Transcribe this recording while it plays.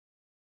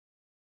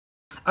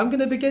I'm going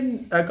to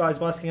begin, guys,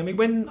 by asking. I mean,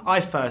 when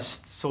I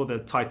first saw the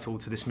title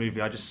to this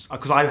movie,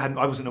 because I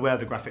wasn't aware of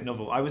the graphic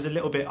novel, I was a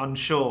little bit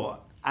unsure,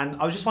 and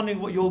I was just wondering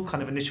what your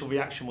kind of initial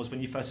reaction was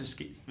when you first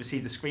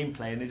received the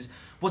screenplay, and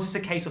was this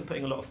a case of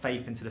putting a lot of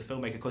faith into the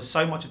filmmaker? Because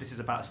so much of this is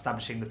about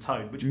establishing the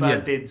tone, which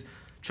Bird did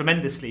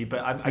tremendously,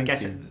 but I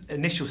guess at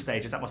initial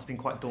stages that must have been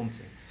quite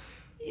daunting.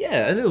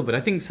 Yeah, a little bit.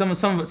 I think some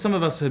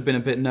of us had been a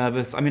bit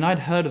nervous. I mean, I'd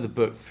heard of the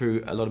book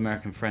through a lot of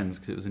American friends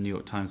because it was a New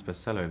York Times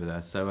bestseller over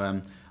there.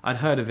 So I'd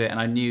heard of it and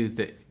I knew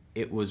that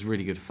it was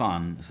really good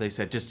fun. So they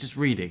said, just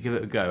read it, give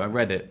it a go. I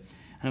read it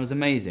and it was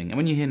amazing. And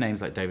when you hear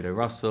names like David O.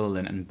 Russell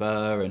and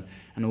Burr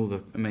and all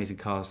the amazing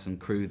cast and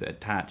crew that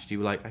attached, you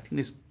were like, I think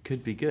this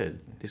could be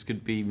good. This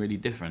could be really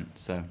different.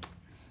 So...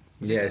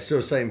 Yeah, it's sort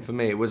of same for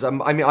me. It was. I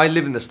mean, I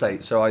live in the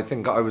States, so I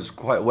think I was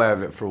quite aware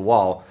of it for a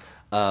while.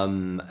 As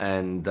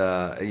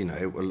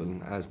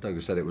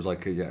Douglas said, it was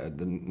like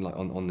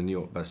on the New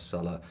York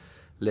bestseller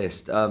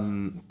list.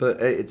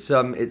 But it's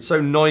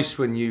so nice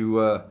when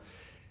you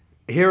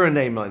hear a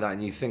name like that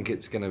and you think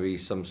it's going to be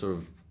some sort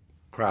of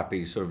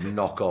crappy sort of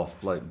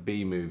knockoff like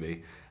B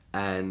movie,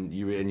 and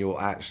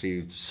you're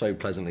actually so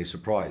pleasantly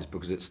surprised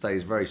because it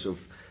stays very sort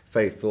of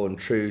faithful and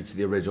true to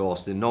the original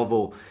Austen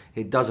novel.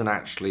 It doesn't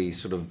actually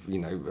sort of,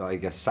 I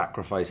guess,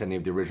 sacrifice any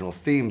of the original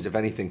themes. If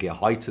anything, it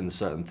heightens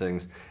certain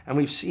things. And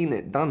we've seen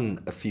it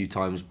done a few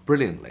times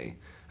brilliantly.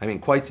 I mean,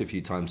 quite a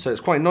few times. So it's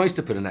quite nice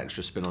to put an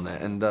extra spin on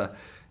it. And,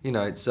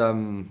 it's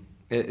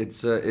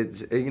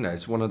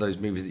one of those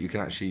movies that you can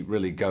actually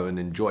really go and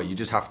enjoy. You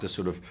just have to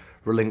sort of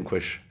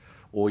relinquish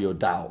all your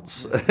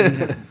doubts.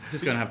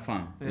 Just go and have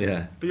fun.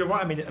 Yeah. But you're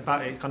right, I mean,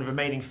 about it kind of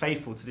remaining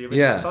faithful to the original.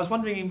 Yeah. So I was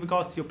wondering, in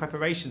regards to your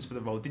preparations for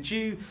the role, did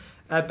you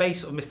base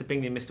sort of Mr.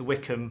 Bingley and Mr.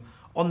 Wickham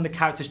on the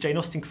characters Jane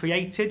Austen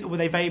created, or were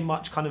they very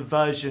much kind of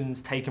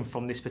versions taken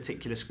from this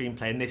particular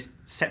screenplay in this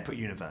separate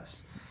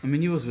universe? I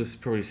mean, yours was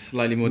probably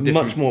slightly more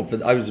different. Much more.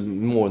 I was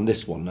more in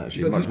this one,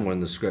 actually. Much more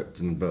in the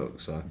script and the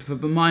book. So.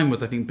 But mine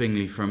was, I think,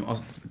 Bingley from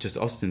just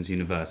Austen's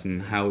universe,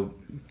 and how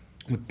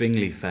would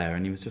Bingley fare?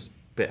 And he was just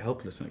bit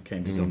helpless when it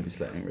came to zombie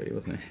slaying, really,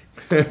 wasn't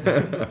he?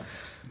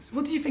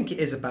 What do you think it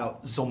is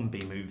about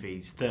zombie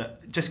movies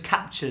that just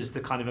captures the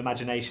kind of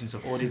imaginations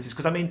of audiences?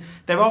 Because, I mean,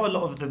 there are a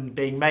lot of them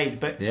being made,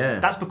 but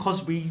that's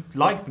because we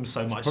like them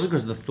so much. Probably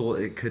because of the thought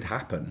it could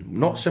happen.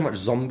 Not so much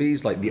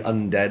zombies, like the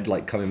undead,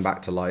 like coming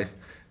back to life,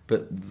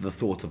 but the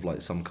thought of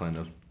like some kind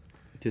of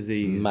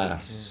disease,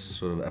 mass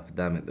sort of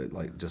epidemic that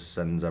like just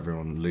sends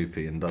everyone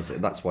loopy and does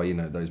it. That's why,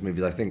 those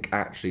movies, I think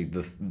actually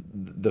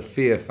the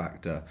fear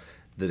factor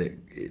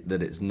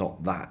that it's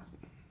not that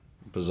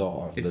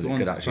bizarre, it's that it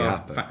could actually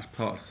happen.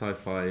 Part of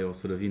sci-fi, or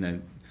sort of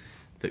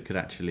that could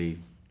actually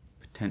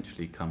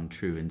potentially come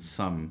true in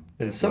some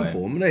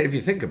form. If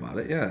you think about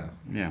it,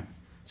 yeah.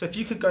 So if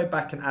you could go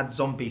back and add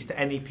zombies to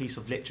any piece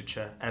of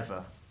literature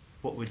ever,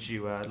 what would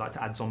you like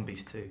to add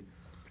zombies to?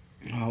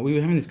 Oh, we were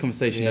having this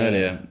conversation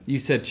earlier. You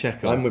said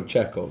Chekhov. I'm with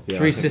Chekhov. Yeah,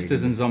 Three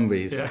Sisters and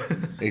Zombies. Yeah.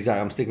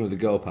 Exactly. I'm sticking with the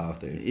girl power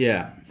thing.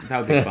 Yeah, that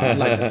would be fun. I'd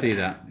like to see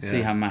that.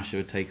 See how Masha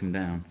would take them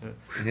down.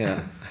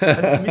 Yeah.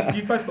 And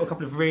you've both got a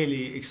couple of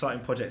really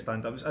exciting projects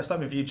lined up. I'll start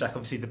with you, Jack.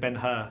 Obviously, the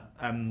Ben-Hur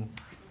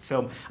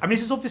film. I mean,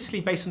 this is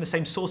obviously based on the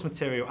same source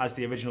material as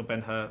the original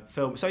Ben-Hur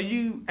film. So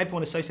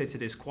everyone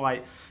associated is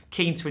quite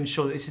keen to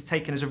ensure that this is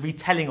taken as a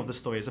retelling of the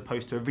story as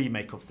opposed to a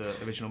remake of the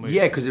original movie.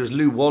 Yeah, because it was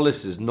Lew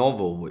Wallace's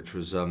novel, which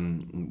was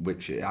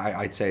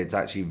I'd say it's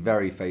actually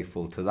very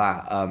faithful to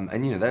that.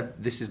 And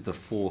this is the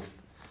fourth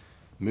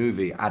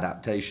movie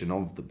adaptation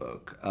of the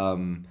book.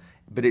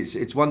 But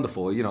it's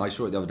wonderful. I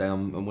saw it the other day,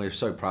 and we're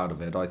so proud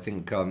of it. I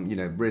think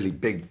really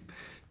big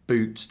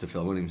boots to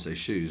film. I wouldn't even say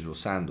shoes, or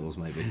sandals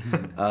maybe.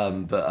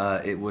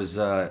 But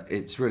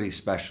it's really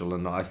special,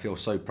 and I feel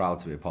so proud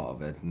to be a part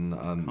of it. And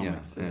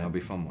it'll be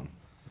a fun one.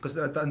 Because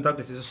and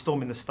Douglas, is A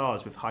Storm in the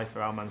Stars with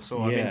Haifa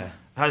Al-Mansour. I mean,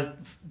 her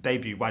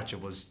debut Wadja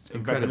was a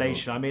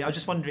revelation. I mean, I was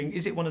just wondering,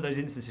 is it one of those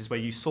instances where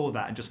you saw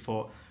that and just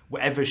thought,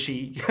 whatever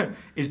she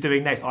is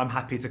doing next, I'm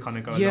happy to kind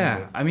of go along with?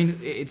 Yeah, I mean,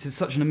 it's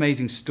such an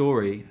amazing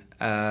story,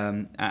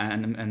 and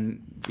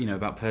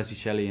about Percy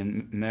Shelley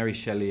and Mary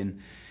Shelley,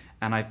 and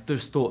I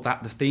just thought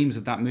that the themes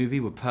of that movie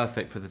were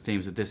perfect for the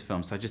themes of this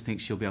film. So I just think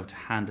she'll be able to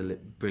handle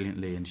it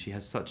brilliantly, and she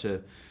has such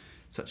a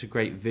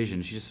great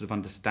vision. She just sort of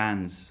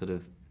understands sort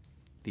of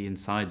the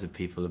insides of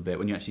people a bit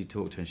when you actually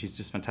talk to her, and she's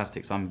just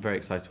fantastic. So I'm very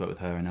excited to work with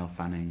her and Elle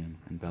Fanning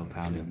and Belle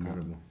Powley.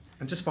 Incredible.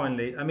 And just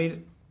finally, I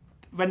mean,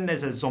 when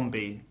there's a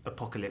zombie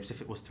apocalypse, if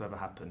it was to ever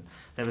happen,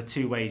 there are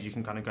two ways you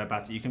can kind of go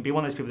about it. You can be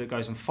one of those people that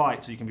goes and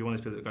fights, or you can be one of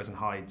those people that goes and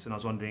hides. And I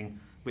was wondering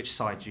which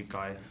side you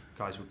guys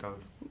would go.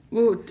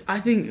 Well, I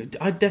think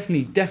I'd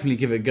definitely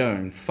give it a go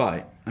and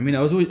fight. I mean,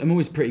 I'm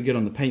always pretty good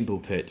on the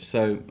paintball pitch,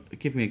 so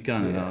give me a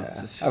gun and I'll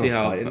see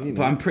how.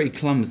 But I'm pretty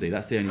clumsy.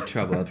 That's the only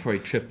trouble. I'd probably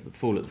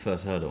fall at the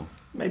first hurdle.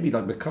 maybe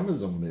like become a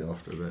zombie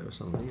after a bit or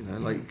something, you know,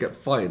 like get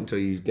fight until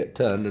you get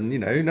turned, and you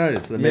know, who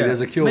knows? Maybe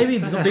there's a cure. Maybe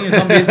being a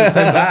zombie isn't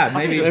so bad.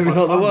 Maybe it's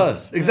not the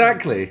worst.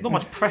 Exactly. Not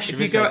much pressure.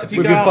 If you go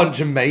With a bunch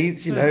of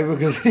mates, you know,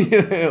 because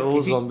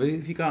all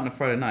zombies. If you go out on a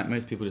Friday night,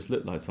 most people just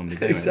look like zombies.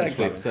 Anyway,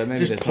 Exactly. So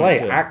maybe just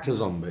play, act a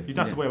zombie. You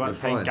don't have to worry about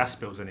paying gas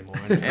bills anymore.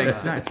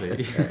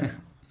 Exactly.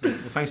 Well,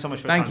 thanks so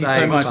much for Thank you your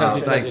time. so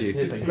much. Thank you.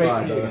 It's great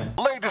to see you, man.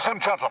 Ladies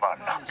and gentlemen,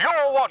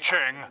 you're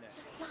watching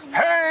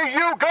Hey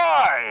You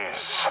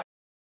Guys!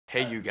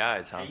 Hey You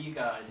Guys, huh? Hey, you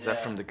guys. Is that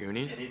from the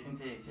Goonies? It is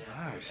indeed, yes.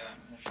 Nice.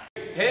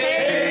 Hey,